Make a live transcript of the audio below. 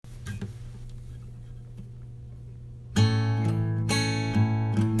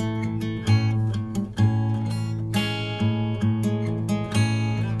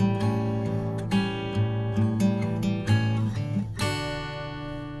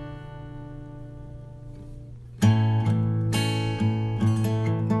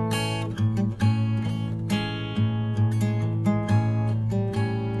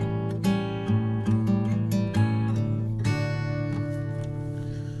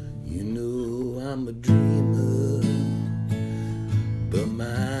I'm a dreamer, but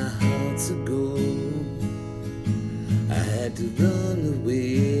my heart's a gold. I had to run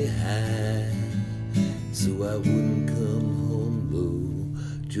away high so I wouldn't come home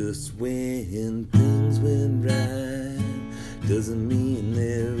low. Just when things went right doesn't mean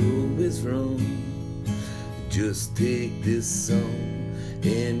they're always wrong. Just take this song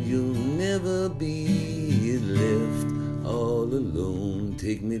and you'll never be left all alone.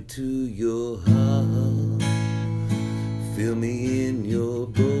 Take me to your heart, fill me in your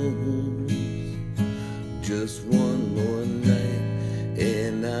bones. Just one more night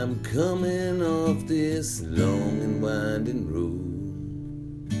and I'm coming off this long and winding road.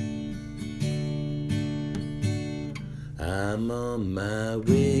 I'm on my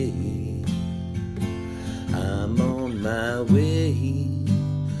way, I'm on my way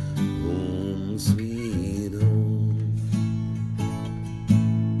home, sweet home.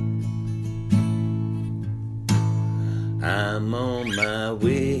 I'm on my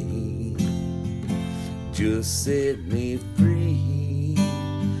way, just set me free,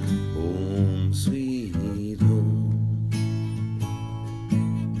 home, sweet home.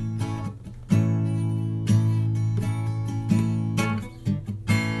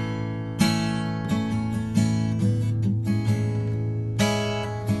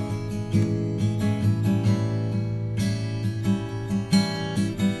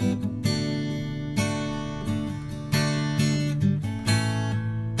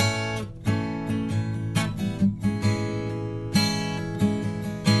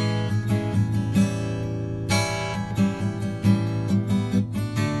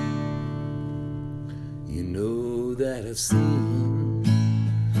 That I've seen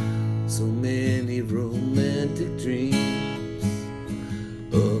so many romantic dreams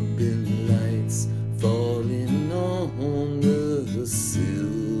up in lights falling on the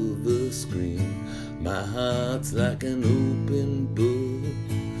silver screen. My heart's like an open book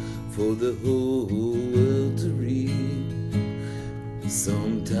for the whole world to read.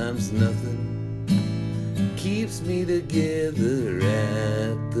 Sometimes nothing keeps me together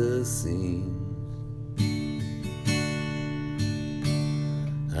at the seams.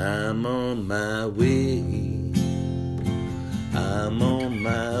 I'm on my way, I'm on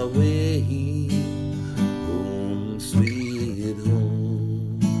my way home, sweet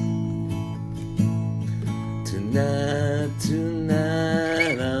home. Tonight,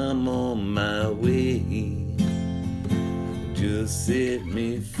 tonight I'm on my way, just set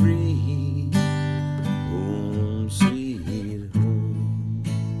me